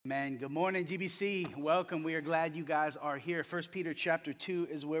Man, good morning, GBC. Welcome. We are glad you guys are here. 1 Peter chapter 2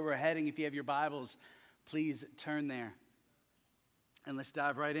 is where we're heading. If you have your Bibles, please turn there. And let's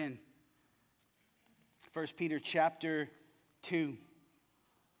dive right in. 1 Peter chapter 2.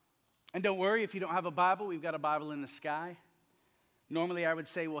 And don't worry if you don't have a Bible. We've got a Bible in the sky. Normally, I would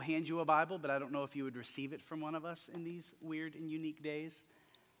say we'll hand you a Bible, but I don't know if you would receive it from one of us in these weird and unique days.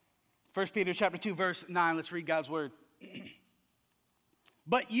 1 Peter chapter 2, verse 9. Let's read God's word.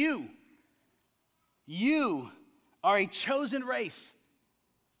 But you are a chosen race,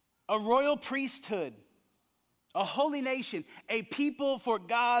 a royal priesthood, a holy nation, a people for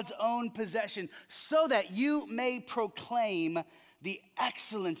God's own possession, so that you may proclaim the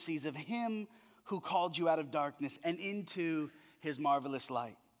excellencies of him who called you out of darkness and into his marvelous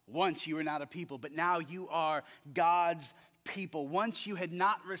light. Once you were not a people, but now you are God's people. Once you had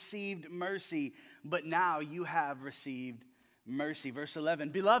not received mercy, but now you have received mercy. Verse 11,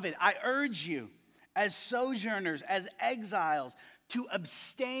 beloved, I urge you as sojourners, as exiles, to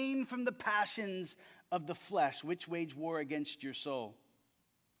abstain from the passions of the flesh, which wage war against your soul.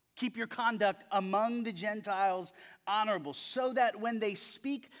 Keep your conduct among the Gentiles honorable, so that when they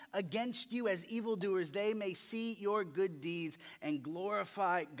speak against you as evildoers, they may see your good deeds and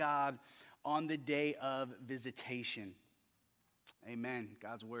glorify God on the day of visitation. Amen.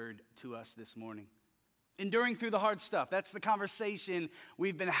 God's word to us this morning. Enduring through the hard stuff. That's the conversation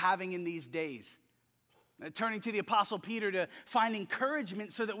we've been having in these days. Turning to the Apostle Peter to find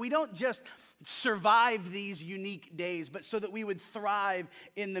encouragement so that we don't just survive these unique days, but so that we would thrive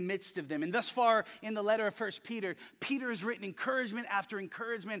in the midst of them. And thus far in the letter of 1 Peter, Peter has written encouragement after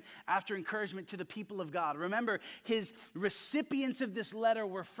encouragement after encouragement to the people of God. Remember, his recipients of this letter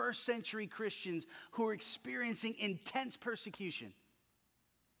were first century Christians who were experiencing intense persecution,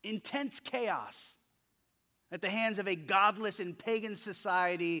 intense chaos, at the hands of a godless and pagan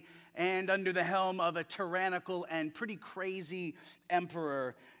society and under the helm of a tyrannical and pretty crazy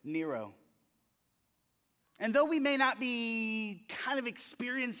emperor, Nero. And though we may not be kind of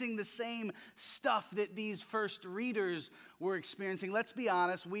experiencing the same stuff that these first readers were experiencing, let's be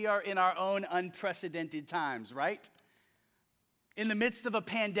honest, we are in our own unprecedented times, right? In the midst of a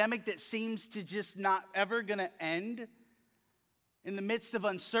pandemic that seems to just not ever gonna end, in the midst of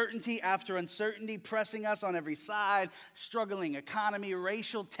uncertainty after uncertainty pressing us on every side, struggling economy,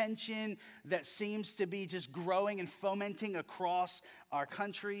 racial tension that seems to be just growing and fomenting across our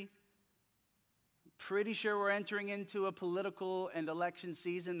country. Pretty sure we're entering into a political and election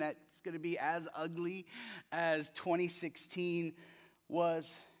season that's going to be as ugly as 2016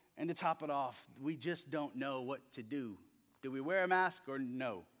 was. And to top it off, we just don't know what to do. Do we wear a mask or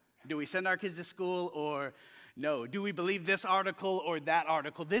no? Do we send our kids to school or no? Do we believe this article or that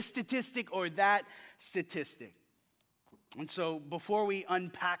article, this statistic or that statistic? And so before we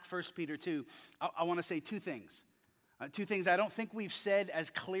unpack 1 Peter 2, I want to say two things. Two things I don't think we've said as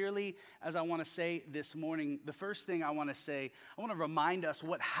clearly as I want to say this morning. The first thing I want to say, I want to remind us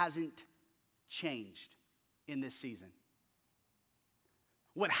what hasn't changed in this season.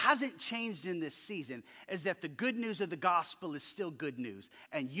 What hasn't changed in this season is that the good news of the gospel is still good news.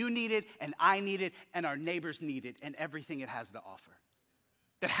 And you need it, and I need it, and our neighbors need it, and everything it has to offer.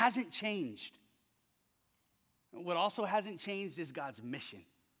 That hasn't changed. What also hasn't changed is God's mission.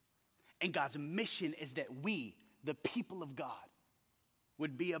 And God's mission is that we, the people of God,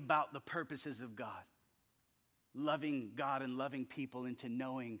 would be about the purposes of God. Loving God and loving people into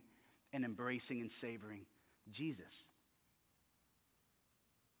knowing and embracing and savoring Jesus.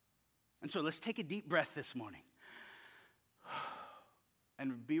 And so let's take a deep breath this morning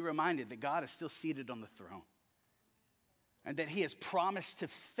and be reminded that God is still seated on the throne and that he has promised to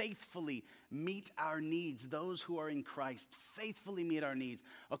faithfully meet our needs, those who are in Christ, faithfully meet our needs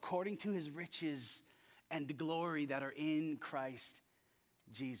according to his riches and glory that are in Christ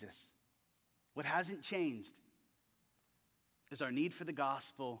Jesus. What hasn't changed is our need for the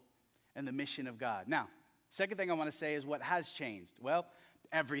gospel and the mission of God. Now, second thing I want to say is what has changed. Well,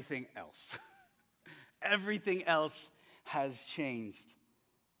 everything else. Everything else has changed.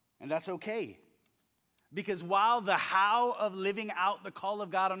 And that's okay. Because while the how of living out the call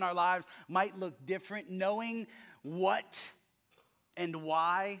of God on our lives might look different, knowing what and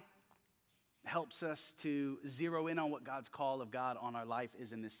why helps us to zero in on what God's call of God on our life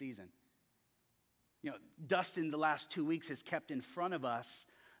is in this season. You know, Dustin the last 2 weeks has kept in front of us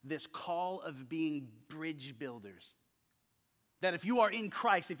this call of being bridge builders. That if you are in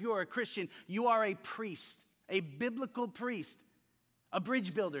Christ, if you are a Christian, you are a priest, a biblical priest, A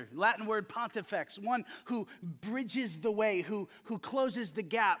bridge builder, Latin word pontifex, one who bridges the way, who closes the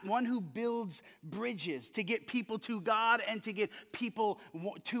gap, one who builds bridges to get people to God and to get people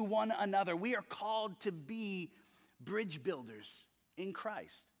to one another. We are called to be bridge builders in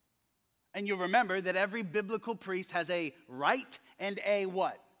Christ. And you'll remember that every biblical priest has a right and a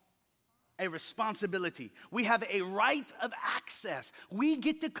what? A responsibility. We have a right of access. We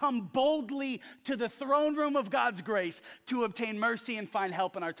get to come boldly to the throne room of God's grace to obtain mercy and find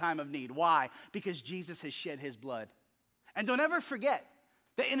help in our time of need. Why? Because Jesus has shed his blood. And don't ever forget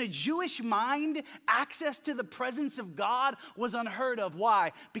that in a Jewish mind, access to the presence of God was unheard of.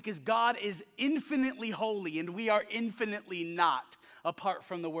 Why? Because God is infinitely holy and we are infinitely not apart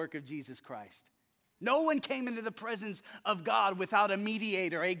from the work of Jesus Christ. No one came into the presence of God without a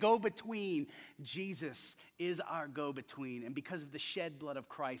mediator, a go-between. Jesus is our go-between. And because of the shed blood of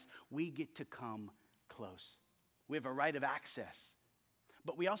Christ, we get to come close. We have a right of access.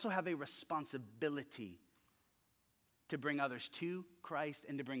 But we also have a responsibility to bring others to Christ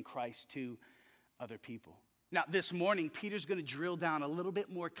and to bring Christ to other people. Now, this morning, Peter's going to drill down a little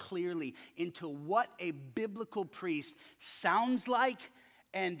bit more clearly into what a biblical priest sounds like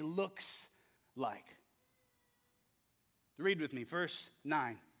and looks like. Read with me, verse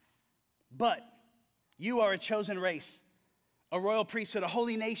 9. But you are a chosen race, a royal priesthood, a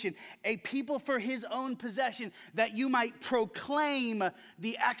holy nation, a people for his own possession, that you might proclaim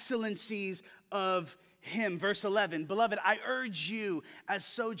the excellencies of him. Verse 11, beloved, I urge you as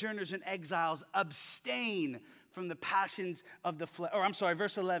sojourners and exiles, abstain from the passions of the flesh.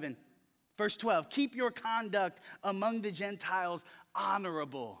 Verse 11. Verse 12, keep your conduct among the Gentiles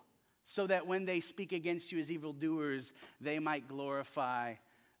honorable, so that when they speak against you as evildoers, they might glorify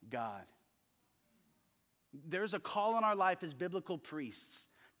God. There's a call in our life as biblical priests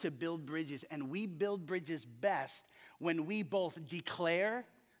to build bridges, and we build bridges best when we both declare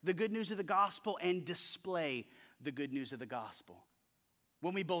the good news of the gospel and display the good news of the gospel.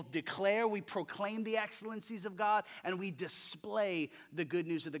 When we both declare, we proclaim the excellencies of God, and we display the good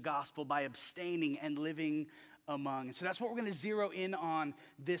news of the gospel by abstaining and living among. And so that's what we're going to zero in on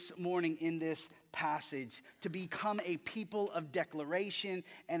this morning in this passage, to become a people of declaration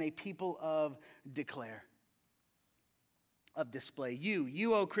and a people of declare, of display.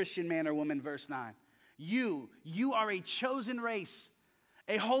 You, O Christian man or woman, verse 9. You are a chosen race,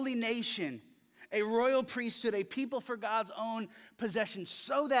 a holy nation, a royal priesthood, a people for God's own possession,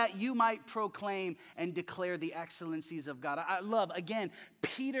 so that you might proclaim and declare the excellencies of God. I love, again,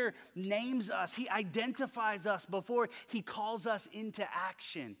 Peter names us. He identifies us before he calls us into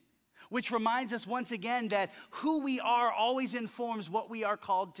action, which reminds us once again that who we are always informs what we are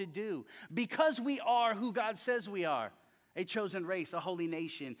called to do. Because we are who God says we are, a chosen race, a holy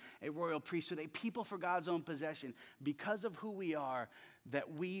nation, a royal priesthood, a people for God's own possession, because of who we are,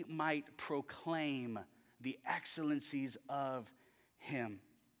 that we might proclaim the excellencies of him.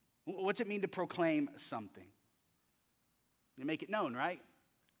 What's it mean to proclaim something? To make it known, right?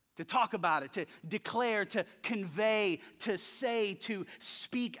 To talk about it, to declare, to convey, to say, to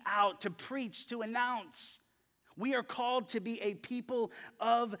speak out, to preach, to announce. We are called to be a people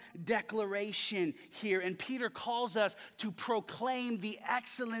of declaration here. And Peter calls us to proclaim the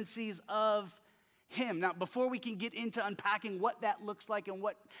excellencies of him. Now, before we can get into unpacking what that looks like and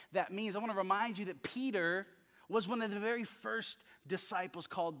what that means, I want to remind you that Peter was one of the very first disciples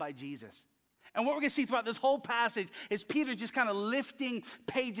called by Jesus. And what we're going to see throughout this whole passage is Peter just kind of lifting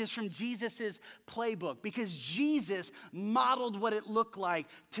pages from Jesus's playbook, because Jesus modeled what it looked like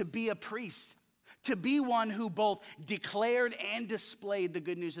to be a priest, to be one who both declared and displayed the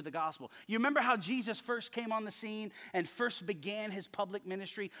good news of the gospel. You remember how Jesus first came on the scene and first began his public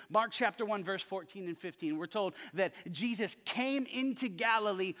ministry? Mark chapter 1, verse 14 and 15. We're told that Jesus came into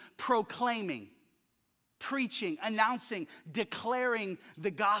Galilee proclaiming, preaching, announcing, declaring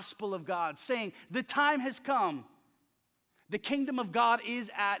the gospel of God, saying, the time has come. The kingdom of God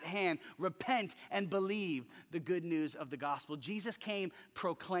is at hand. Repent and believe the good news of the gospel. Jesus came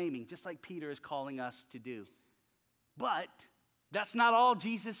proclaiming, just like Peter is calling us to do. But that's not all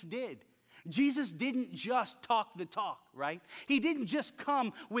Jesus did. Jesus didn't just talk the talk, right? He didn't just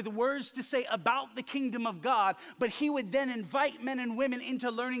come with words to say about the kingdom of God, but he would then invite men and women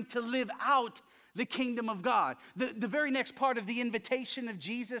into learning to live out the kingdom of God. The very next part of the invitation of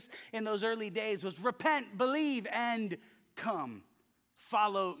Jesus in those early days was repent, believe, and come,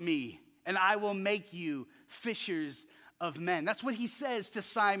 follow me, and I will make you fishers of men. That's what he says to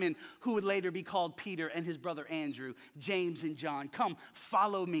Simon, who would later be called Peter, and his brother Andrew, James, and John. Come,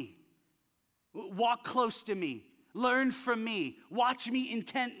 follow me. Walk close to me. Learn from me. Watch me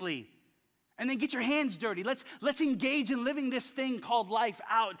intently. And then get your hands dirty. Let's engage in living this thing called life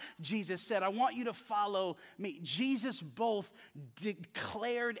out, Jesus said. I want you to follow me. Jesus both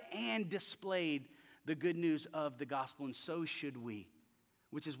declared and displayed the good news of the gospel, and so should we,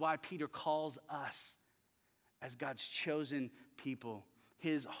 which is why Peter calls us as God's chosen people,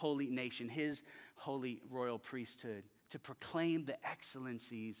 his holy nation, his holy royal priesthood, to proclaim the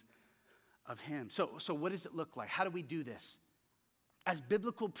excellencies of him. So what does it look like? How do we do this? As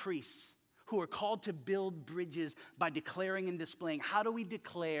biblical priests who are called to build bridges by declaring and displaying, how do we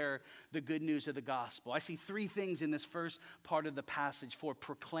declare the good news of the gospel? I see three things in this first part of the passage for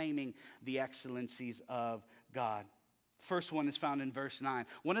proclaiming the excellencies of God. First one is found in verse 9.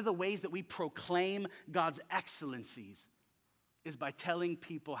 One of the ways that we proclaim God's excellencies is by telling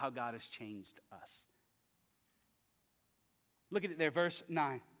people how God has changed us. Look at it there, verse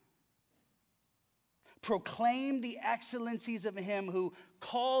 9. Proclaim the excellencies of him who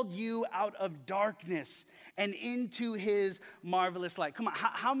called you out of darkness and into his marvelous light. Come on,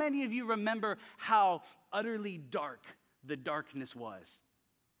 how many of you remember how utterly dark the darkness was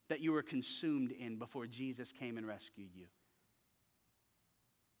that you were consumed in before Jesus came and rescued you?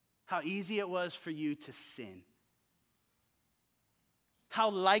 How easy it was for you to sin. How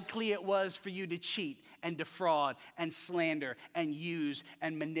likely it was for you to cheat and defraud and slander and use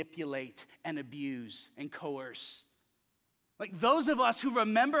and manipulate and abuse and coerce. Like those of us who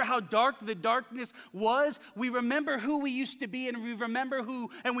remember how dark the darkness was, we remember who we used to be, and we remember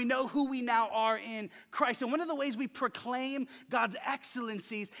and we know who we now are in Christ. And one of the ways we proclaim God's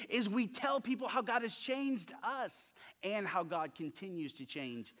excellencies is we tell people how God has changed us and how God continues to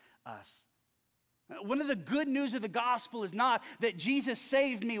change us. One of the good news of the gospel is not that Jesus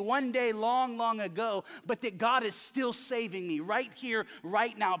saved me one day long, long ago, but that God is still saving me right here,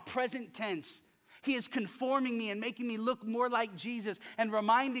 right now, present tense. He is conforming me and making me look more like Jesus and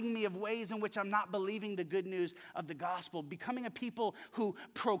reminding me of ways in which I'm not believing the good news of the gospel. Becoming a people who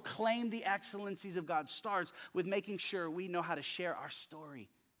proclaim the excellencies of God starts with making sure we know how to share our story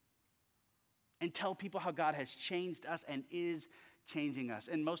and tell people how God has changed us and is changing us,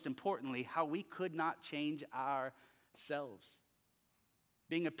 and most importantly, how we could not change ourselves.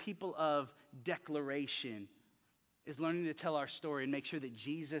 Being a people of declaration is learning to tell our story and make sure that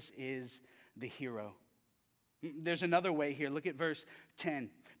Jesus is the hero. There's another way here. Look at verse 10.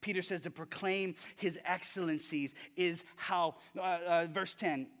 Peter says to proclaim his excellencies is how, verse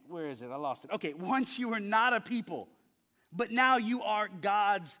 10, where is it? I lost it. Okay, once you were not a people, but now you are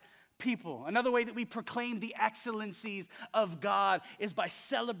God's people. Another way that we proclaim the excellencies of God is by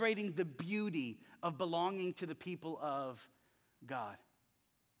celebrating the beauty of belonging to the people of God.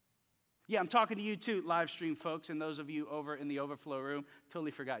 Yeah, I'm talking to you too, live stream folks, and those of you over in the overflow room.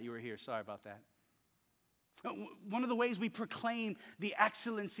 Totally forgot you were here. Sorry about that. One of the ways we proclaim the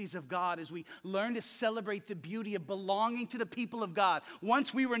excellencies of God is we learn to celebrate the beauty of belonging to the people of God.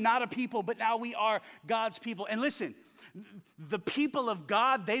 Once we were not a people, but now we are God's people. And listen, the people of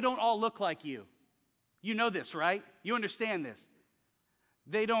God, they don't all look like you. You know this, right? You understand this.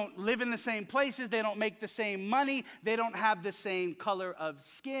 They don't live in the same places. They don't make the same money. They don't have the same color of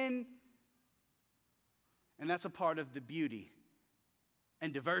skin. And that's a part of the beauty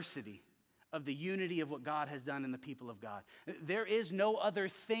and diversity of the unity of what God has done in the people of God. There is no other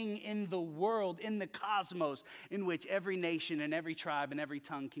thing in the world, in the cosmos, in which every nation and every tribe and every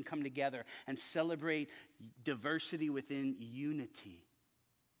tongue can come together and celebrate diversity within unity.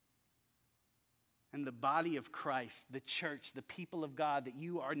 And the body of Christ, the church, the people of God that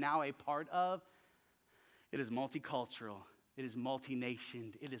you are now a part of, it is multicultural, it is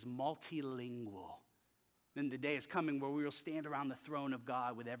multi-nationed, it is multilingual. Then the day is coming where we will stand around the throne of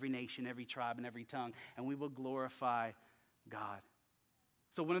God with every nation, every tribe, and every tongue, and we will glorify God.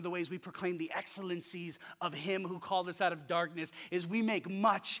 So one of the ways we proclaim the excellencies of him who called us out of darkness is we make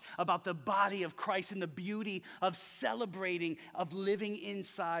much about the body of Christ and the beauty of celebrating, of living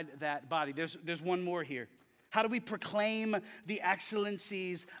inside that body. There's one more here. How do we proclaim the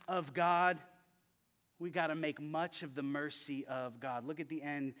excellencies of God? We got to make much of the mercy of God. Look at the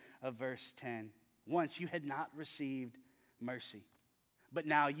end of verse 10. Once you had not received mercy, but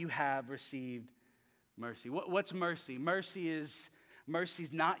now you have received mercy. What's mercy? Mercy's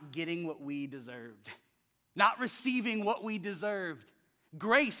not getting what we deserved, not receiving what we deserved.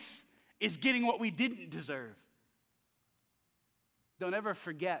 Grace is getting what we didn't deserve. Don't ever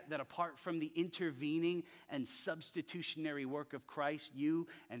forget that apart from the intervening and substitutionary work of Christ, you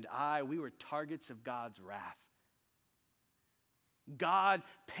and I, we were targets of God's wrath. God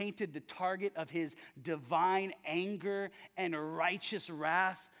painted the target of his divine anger and righteous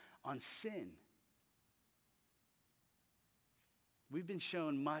wrath on sin. We've been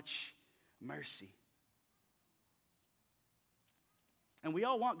shown much mercy. And we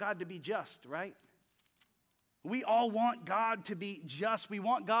all want God to be just, right? We all want God to be just. We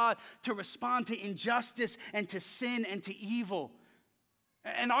want God to respond to injustice and to sin and to evil.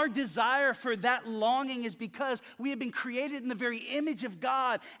 And our desire for that longing is because we have been created in the very image of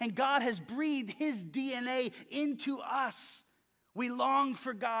God, and God has breathed his DNA into us. We long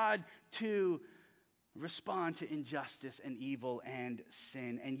for God to respond to injustice and evil and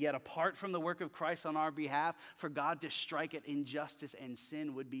sin. And yet, apart from the work of Christ on our behalf, for God to strike at injustice and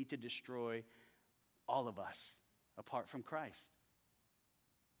sin would be to destroy all of us apart from Christ.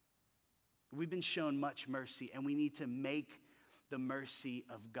 We've been shown much mercy, and we need to make the mercy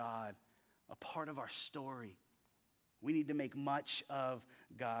of God a part of our story. We need to make much of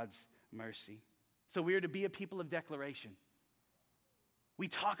God's mercy. So we are to be a people of declaration. We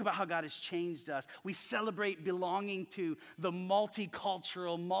talk about how God has changed us. We celebrate belonging to the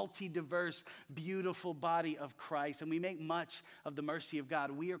multicultural, multi-diverse, beautiful body of Christ. And we make much of the mercy of God.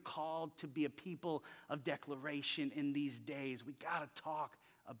 We are called to be a people of declaration in these days. We got to talk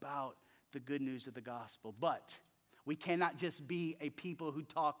about the good news of the gospel. But we cannot just be a people who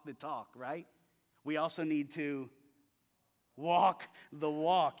talk the talk, right? We also need to walk the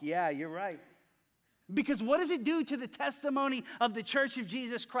walk. Yeah, you're right. Because what does it do to the testimony of the Church of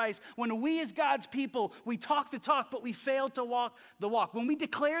Jesus Christ when we as God's people, we talk the talk, but we fail to walk the walk? When we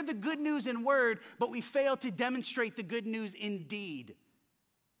declare the good news in word, but we fail to demonstrate the good news in deed?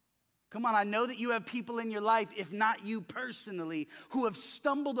 Come on, I know that you have people in your life, if not you personally, who have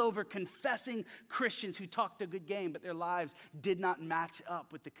stumbled over confessing Christians who talked a good game, but their lives did not match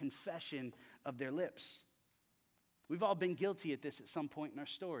up with the confession of their lips. We've all been guilty at this at some point in our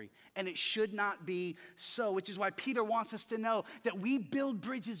story, and it should not be so, which is why Peter wants us to know that we build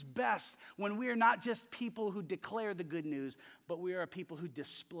bridges best when we are not just people who declare the good news, but we are people who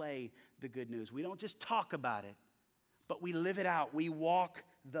display the good news. We don't just talk about it, but we live it out. We walk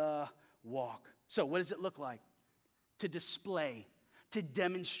the walk. So what does it look like to display, to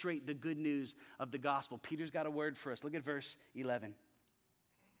demonstrate the good news of the gospel? Peter's got a word for us. Look at verse 11.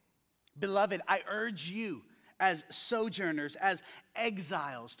 Beloved, I urge you, as sojourners, as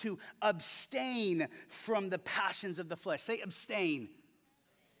exiles, to abstain from the passions of the flesh. Say abstain.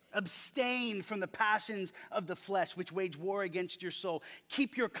 Abstain from the passions of the flesh, which wage war against your soul.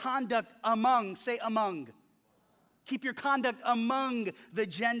 Keep your conduct among, say among. Keep your conduct among the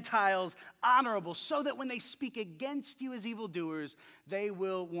Gentiles honorable, so that when they speak against you as evildoers, they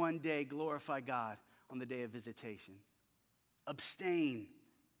will one day glorify God on the day of visitation. Abstain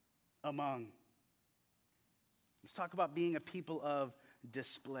among. Let's talk about being a people of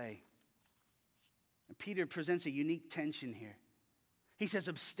display. And Peter presents a unique tension here. He says,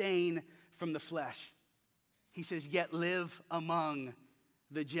 abstain from the flesh. He says, yet live among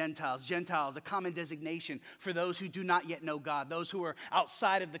the Gentiles. Gentiles, a common designation for those who do not yet know God, those who are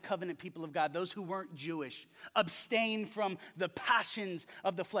outside of the covenant people of God, those who weren't Jewish. Abstain from the passions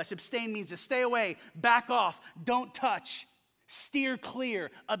of the flesh. Abstain means to stay away, back off, don't touch. Steer clear,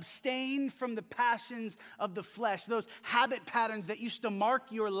 abstain from the passions of the flesh, those habit patterns that used to mark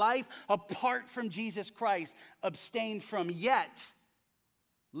your life apart from Jesus Christ. Abstain from, yet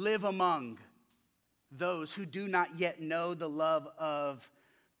live among those who do not yet know the love of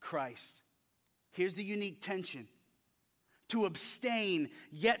Christ. Here's the unique tension. To abstain,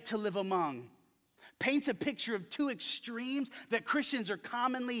 yet to live among, paints a picture of two extremes that Christians are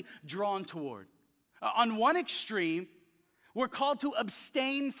commonly drawn toward. On one extreme, we're called to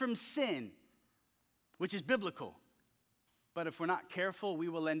abstain from sin, which is biblical. But if we're not careful, we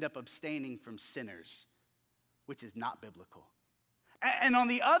will end up abstaining from sinners, which is not biblical. And on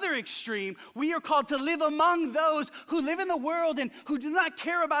the other extreme, we are called to live among those who live in the world and who do not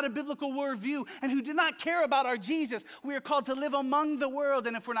care about a biblical worldview and who do not care about our Jesus. We are called to live among the world,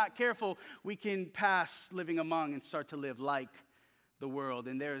 and if we're not careful, we can pass living among and start to live like the world,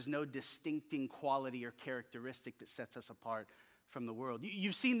 and there is no distincting quality or characteristic that sets us apart from the world.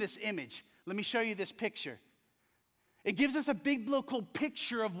 You've seen this image. Let me show you this picture. It gives us a biblical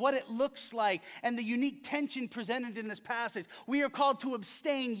picture of what it looks like and the unique tension presented in this passage. We are called to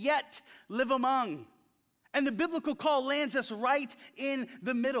abstain, yet live among. And the biblical call lands us right in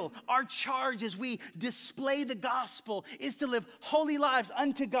the middle. Our charge as we display the gospel is to live holy lives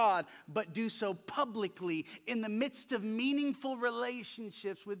unto God, but do so publicly in the midst of meaningful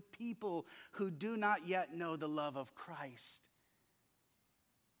relationships with people who do not yet know the love of Christ.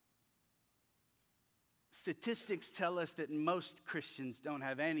 Statistics tell us that most Christians don't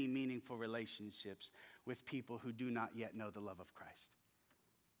have any meaningful relationships with people who do not yet know the love of Christ.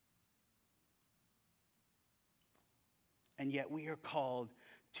 And yet we are called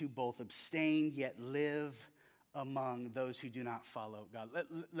to both abstain yet live among those who do not follow God.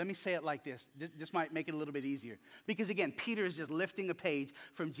 Let me say it like this. This might make it a little bit easier. Because again, Peter is just lifting a page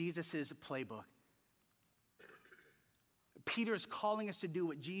from Jesus' playbook. Peter is calling us to do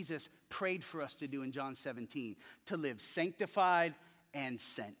what Jesus prayed for us to do in John 17, to live sanctified and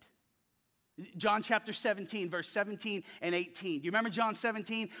sent. John chapter 17, verse 17 and 18. Do you remember John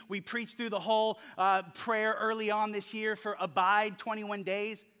 17? We preached through the whole prayer early on this year for abide 21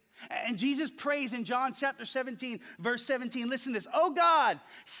 days. And Jesus prays in John chapter 17, verse 17. Listen to this. Oh God,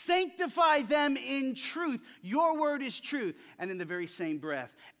 sanctify them in truth. Your word is truth. And in the very same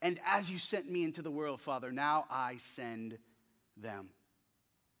breath, and as you sent me into the world, Father, now I send them.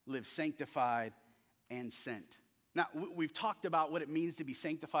 Live sanctified and sent. Now, we've talked about what it means to be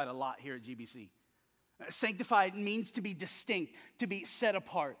sanctified a lot here at GBC. Sanctified means to be distinct, to be set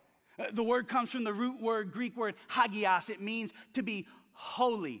apart. The word comes from the root word, Greek word, hagios. It means to be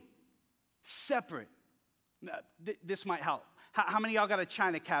holy, separate. This might help. How many of y'all got a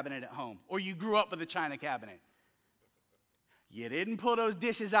china cabinet at home? Or you grew up with a china cabinet? You didn't pull those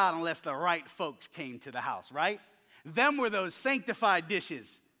dishes out unless the right folks came to the house, right? Them were those sanctified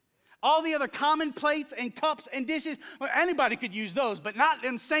dishes. All the other common plates and cups and dishes, well, anybody could use those, but not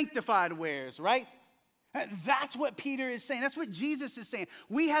them sanctified wares, right? That's what Peter is saying. That's what Jesus is saying.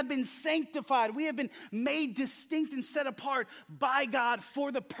 We have been sanctified. We have been made distinct and set apart by God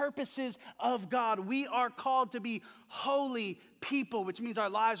for the purposes of God. We are called to be holy people, which means our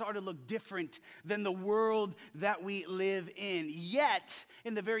lives are to look different than the world that we live in. Yet,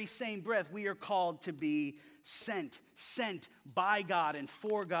 in the very same breath, we are called to be sent by God and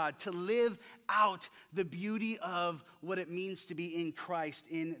for God to live out the beauty of what it means to be in Christ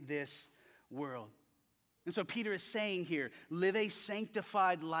in this world. And so Peter is saying here, live a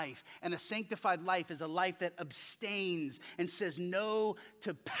sanctified life. And a sanctified life is a life that abstains and says no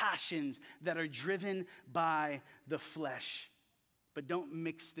to passions that are driven by the flesh. But don't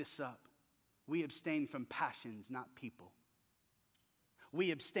mix this up. We abstain from passions, not people.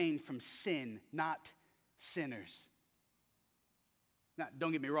 We abstain from sin, not sinners. Now,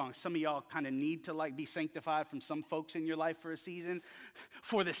 don't get me wrong. Some of y'all kind of need to be sanctified from some folks in your life for a season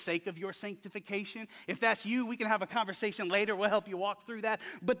for the sake of your sanctification. If that's you, we can have a conversation later. We'll help you walk through that.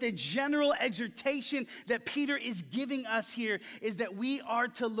 But the general exhortation that Peter is giving us here is that we are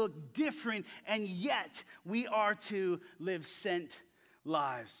to look different, and yet we are to live sent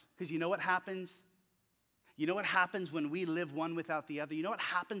lives. Because you know what happens? You know what happens when we live one without the other? You know what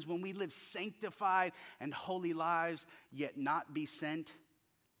happens when we live sanctified and holy lives, yet not be sent?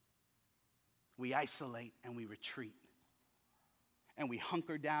 We isolate and we retreat. And we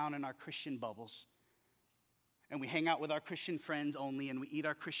hunker down in our Christian bubbles. And we hang out with our Christian friends only, and we eat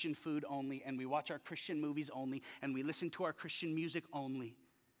our Christian food only, and we watch our Christian movies only, and we listen to our Christian music only.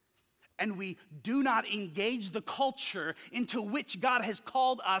 And we do not engage the culture into which God has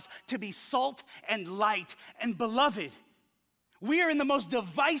called us to be salt and light and beloved. We are in the most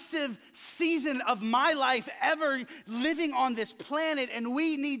divisive season of my life ever living on this planet, and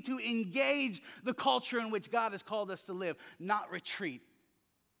we need to engage the culture in which God has called us to live, not retreat.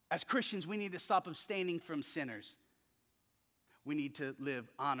 As Christians, we need to stop abstaining from sinners. We need to live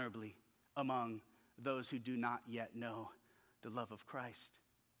honorably among those who do not yet know the love of Christ.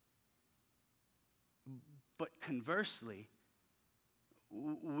 But conversely,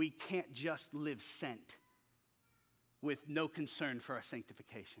 we can't just live sent with no concern for our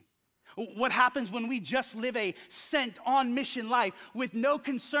sanctification. What happens when we just live a sent on mission life with no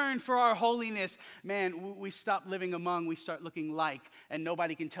concern for our holiness? Man, we stop living among, we start looking like, and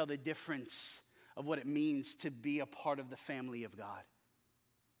nobody can tell the difference of what it means to be a part of the family of God.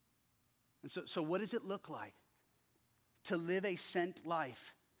 And so what does it look like to live a sent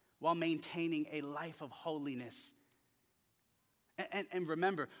life while maintaining a life of holiness? And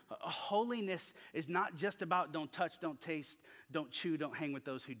remember, holiness is not just about don't touch, don't taste, don't chew, don't hang with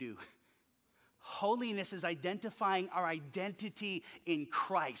those who do. Holiness is identifying our identity in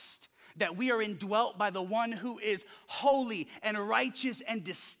Christ, that we are indwelt by the one who is holy and righteous and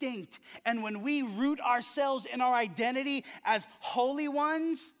distinct. And when we root ourselves in our identity as holy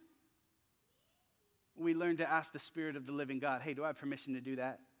ones, we learn to ask the Spirit of the living God, hey, do I have permission to do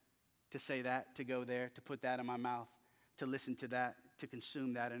that? To say that, to go there, to put that in my mouth, to listen to that, to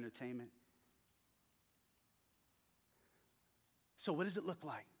consume that entertainment. So what does it look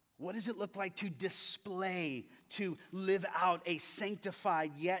like? What does it look like to display, to live out a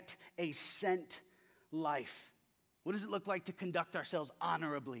sanctified yet a sent life? What does it look like to conduct ourselves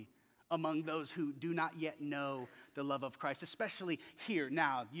honorably among those who do not yet know the love of Christ, especially here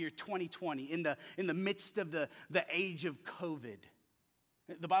now, year 2020, in the midst of the age of COVID?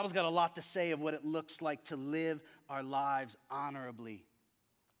 The Bible's got a lot to say of what it looks like to live our lives honorably.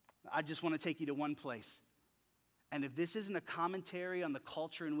 I just want to take you to one place. And if this isn't a commentary on the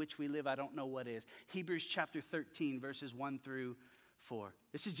culture in which we live, I don't know what is. Hebrews chapter 13, verses 1 through 4.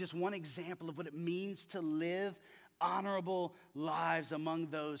 This is just one example of what it means to live honorable lives among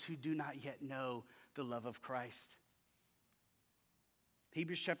those who do not yet know the love of Christ.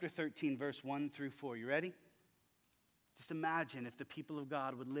 Hebrews chapter 13, verse 1 through 4. You ready? Just imagine if the people of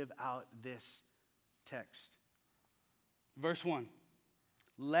God would live out this text. Verse 1.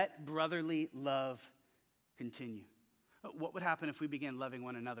 Let brotherly love continue. What would happen if we began loving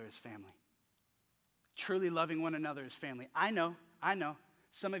one another as family? Truly loving one another as family. I know.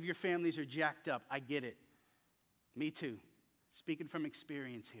 Some of your families are jacked up. I get it. Me too. Speaking from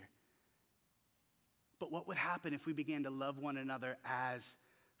experience here. But what would happen if we began to love one another as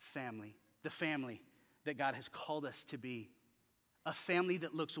family? The family that God has called us to be. A family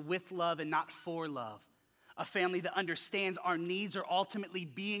that looks with love and not for love. A family that understands our needs are ultimately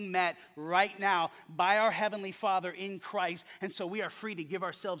being met right now by our Heavenly Father in Christ. And so we are free to give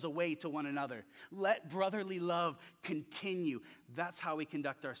ourselves away to one another. Let brotherly love continue. That's how we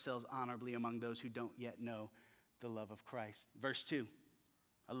conduct ourselves honorably among those who don't yet know the love of Christ. Verse 2.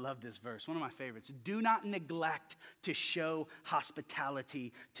 I love this verse. One of my favorites. Do not neglect to show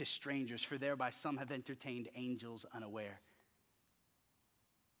hospitality to strangers, for thereby some have entertained angels unaware.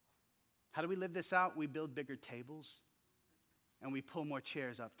 How do we live this out? We build bigger tables, and we pull more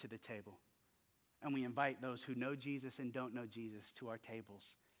chairs up to the table. And we invite those who know Jesus and don't know Jesus to our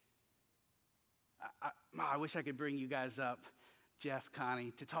tables. I wish I could bring you guys up, Jeff,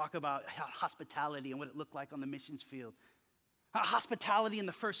 Connie, to talk about hospitality and what it looked like on the missions field. Hospitality in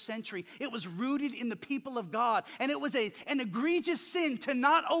the first century, it was rooted in the people of God. And it was an egregious sin to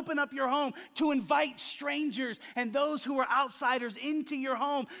not open up your home, to invite strangers and those who were outsiders into your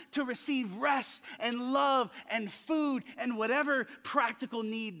home to receive rest and love and food and whatever practical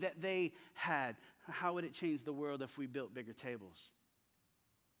need that they had. How would it change the world if we built bigger tables?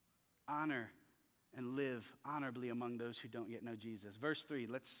 Honor and live honorably among those who don't yet know Jesus. Verse 3,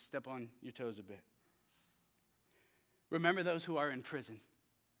 let's step on your toes a bit. Remember those who are in prison.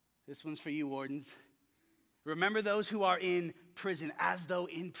 This one's for you, wardens. Remember those who are in prison, as though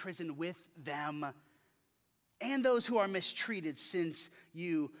in prison with them, and those who are mistreated, since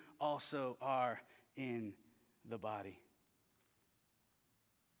you also are in the body.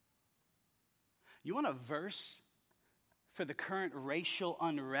 You want a verse for the current racial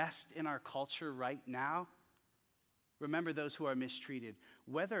unrest in our culture right now? Remember those who are mistreated,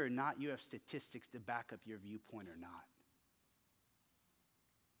 whether or not you have statistics to back up your viewpoint or not.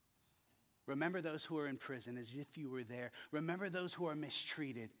 Remember those who are in prison as if you were there. Remember those who are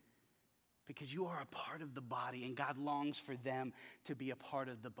mistreated because you are a part of the body and God longs for them to be a part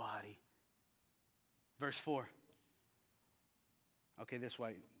of the body. Verse 4. Okay, this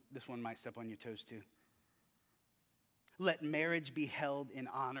one might step on your toes too. Let marriage be held in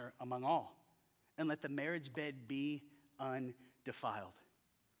honor among all, and let the marriage bed be undefiled.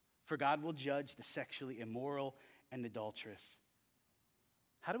 For God will judge the sexually immoral and adulterous.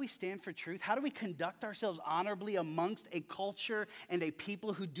 How do we stand for truth? How do we conduct ourselves honorably amongst a culture and a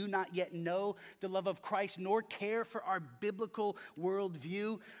people who do not yet know the love of Christ nor care for our biblical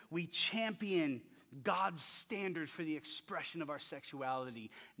worldview? We champion God's standard for the expression of our sexuality,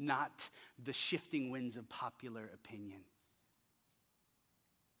 not the shifting winds of popular opinion.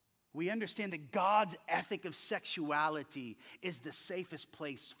 We understand that God's ethic of sexuality is the safest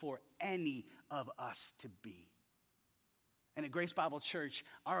place for any of us to be. And at Grace Bible Church,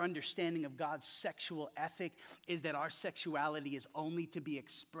 our understanding of God's sexual ethic is that our sexuality is only to be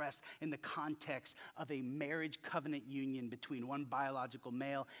expressed in the context of a marriage covenant union between one biological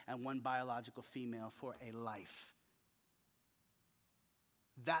male and one biological female for a life.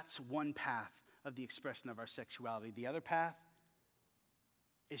 That's one path of the expression of our sexuality. The other path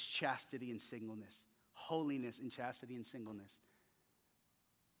is chastity and singleness, holiness and chastity and singleness.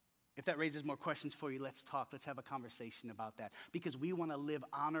 If that raises more questions for you, let's talk. Let's have a conversation about that. Because we want to live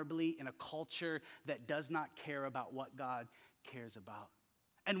honorably in a culture that does not care about what God cares about.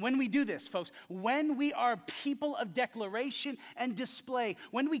 And when we do this, folks, when we are people of declaration and display,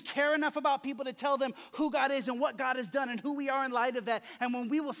 when we care enough about people to tell them who God is and what God has done and who we are in light of that, and when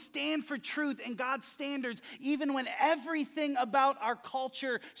we will stand for truth and God's standards, even when everything about our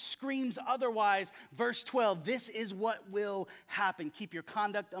culture screams otherwise, verse 12, this is what will happen. Keep your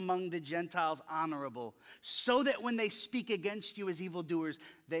conduct among the Gentiles honorable, so that when they speak against you as evildoers,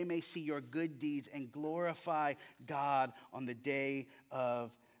 they may see your good deeds and glorify God on the day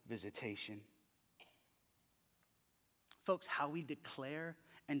of visitation. Folks, how we declare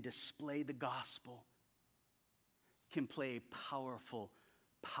and display the gospel can play a powerful,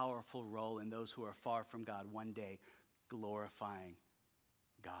 powerful role in those who are far from God one day glorifying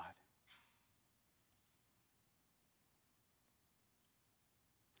God.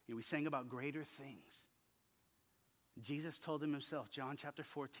 We sang about greater things. Jesus told him himself, John chapter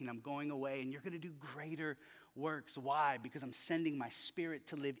 14, I'm going away and you're going to do greater works. Why? Because I'm sending my Spirit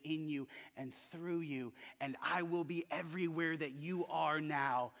to live in you and through you, and I will be everywhere that you are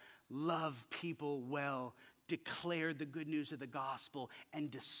now. Love people well, declare the good news of the gospel,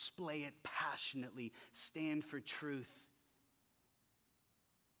 and display it passionately. Stand for truth.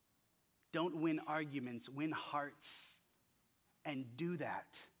 Don't win arguments, win hearts, and do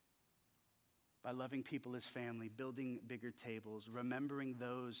that by loving people as family, building bigger tables, remembering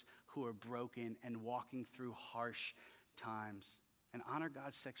those who are broken, and walking through harsh times. And honor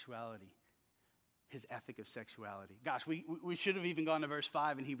God's sexuality, his ethic of sexuality. Gosh, we should have even gone to verse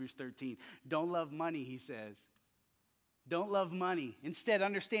 5 in Hebrews 13. Don't love money, he says. Don't love money. Instead,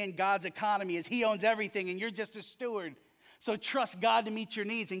 understand God's economy as he owns everything and you're just a steward. So trust God to meet your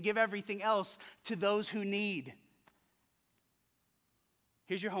needs and give everything else to those who need.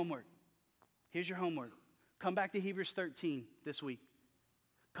 Here's your homework. Here's your homework. Come back to Hebrews 13 this week.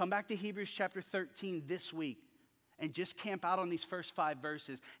 Come back to Hebrews chapter 13 this week and just camp out on these first 5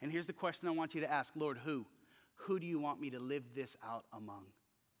 verses. And here's the question I want you to ask. Lord, who? Who do you want me to live this out among?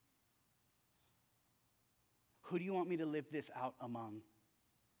 Who do you want me to live this out among?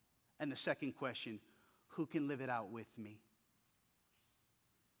 And the second question, who can live it out with me?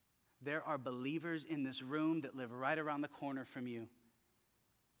 There are believers in this room that live right around the corner from you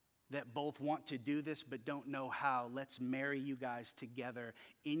that both want to do this but don't know how. Let's marry you guys together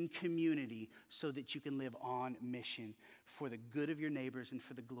in community so that you can live on mission for the good of your neighbors and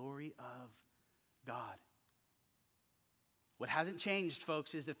for the glory of God. What hasn't changed,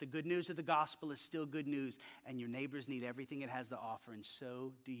 folks, is that the good news of the gospel is still good news, and your neighbors need everything it has to offer, and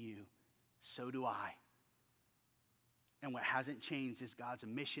so do you. So do I. And what hasn't changed is God's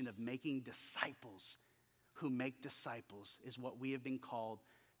mission of making disciples who make disciples is what we have been called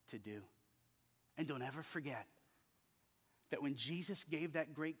to do. And don't ever forget that when Jesus gave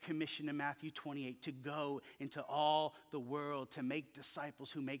that great commission in Matthew 28 to go into all the world to make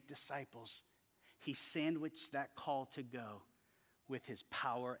disciples who make disciples, he sandwiched that call to go with his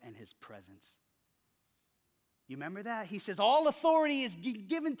power and his presence. You remember that? He says, all authority is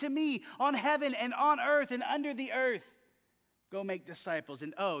given to me on heaven and on earth and under the earth. Go make disciples.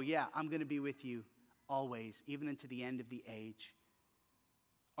 And oh yeah, I'm going to be with you always, even into the end of the age.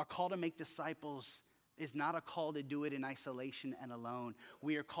 Our call to make disciples is not a call to do it in isolation and alone.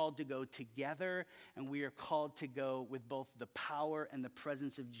 We are called to go together, and we are called to go with both the power and the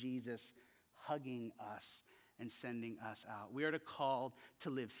presence of Jesus hugging us and sending us out. We are called to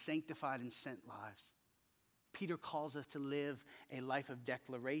live sanctified and sent lives. Peter calls us to live a life of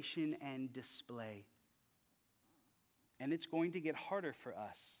declaration and display. And it's going to get harder for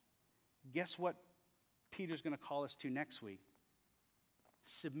us. Guess what Peter's going to call us to next week?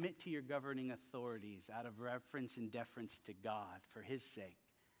 Submit to your governing authorities out of reverence and deference to God for his sake.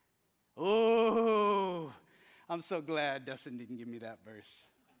 Oh, I'm so glad Dustin didn't give me that verse.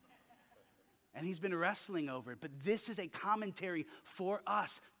 And he's been wrestling over it. But this is a commentary for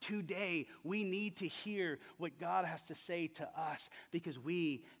us today. We need to hear what God has to say to us because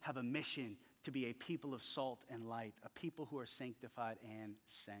we have a mission to be a people of salt and light, a people who are sanctified and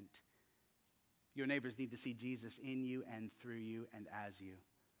sent. Your neighbors need to see Jesus in you and through you and as you.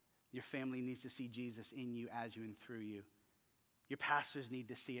 Your family needs to see Jesus in you, as you, and through you. Your pastors need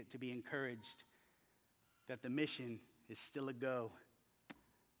to see it to be encouraged that the mission is still a go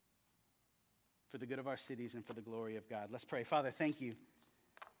for the good of our cities and for the glory of God. Let's pray. Father, thank you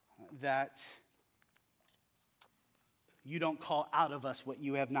that you don't call out of us what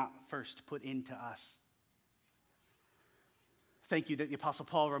you have not first put into us. Thank you that the Apostle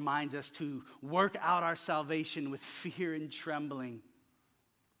Paul reminds us to work out our salvation with fear and trembling.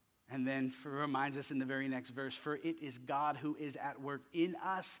 And then reminds us in the very next verse, for it is God who is at work in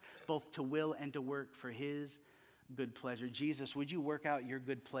us, both to will and to work for his good pleasure. Jesus, would you work out your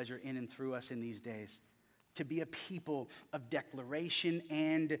good pleasure in and through us in these days? To be a people of declaration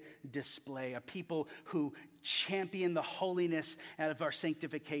and display, a people who champion the holiness of our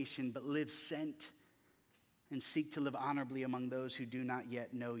sanctification, but live sent and seek to live honorably among those who do not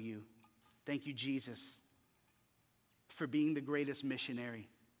yet know you. Thank you, Jesus, for being the greatest missionary,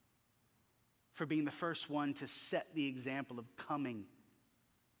 for being the first one to set the example of coming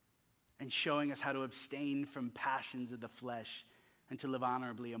and showing us how to abstain from passions of the flesh and to live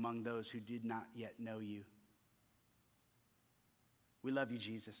honorably among those who did not yet know you. We love you,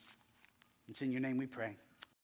 Jesus. It's in your name we pray.